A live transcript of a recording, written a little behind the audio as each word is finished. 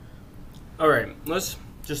All right, let's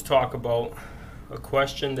just talk about a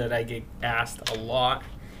question that I get asked a lot.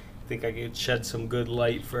 I think I could shed some good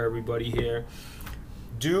light for everybody here.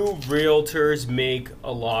 Do realtors make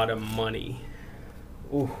a lot of money?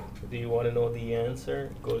 Ooh, do you want to know the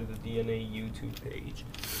answer? Go to the DNA YouTube page.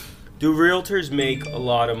 Do realtors make a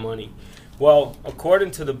lot of money? Well, according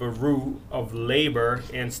to the Bureau of Labor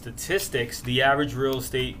and Statistics, the average real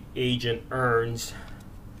estate agent earns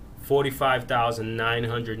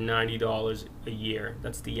 $45,990 a year.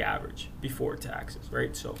 That's the average before taxes,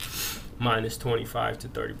 right? So minus 25 to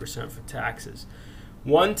 30% for taxes.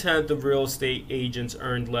 1/10 of real estate agents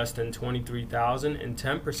earned less than $23,000, and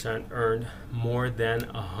 10% earned more than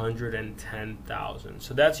 $110,000.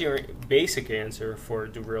 So that's your basic answer for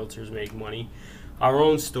do realtors make money. Our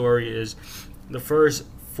own story is the first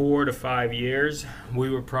 4 to 5 years, we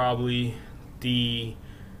were probably the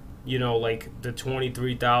like the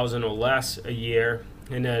 23,000 or less a year,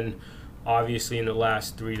 and then obviously in the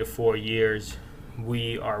last 3 to 4 years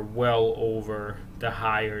we are well over the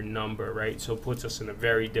higher number, right? So it puts us in a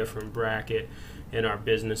very different bracket, in our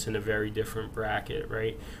business in a very different bracket,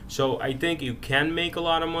 right? So I think you can make a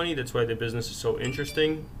lot of money. That's why the business is so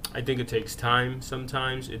interesting. I think it takes time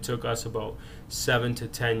sometimes. It took us about 7 to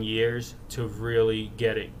 10 years to really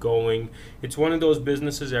get it going. It's one of those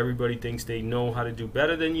businesses everybody thinks they know how to do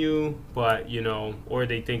better than you, but or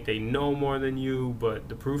they think they know more than you, but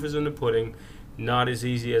the proof is in the pudding. Not as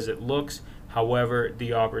easy as it looks. However,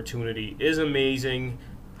 the opportunity is amazing.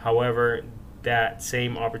 However, that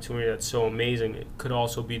same opportunity that's so amazing, it could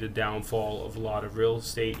also be the downfall of a lot of real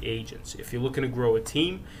estate agents. If you're looking to grow a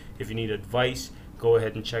team, if you need advice, go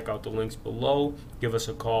ahead and check out the links below. Give us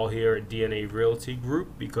a call here at DNA Realty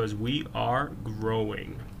Group because we are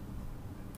growing.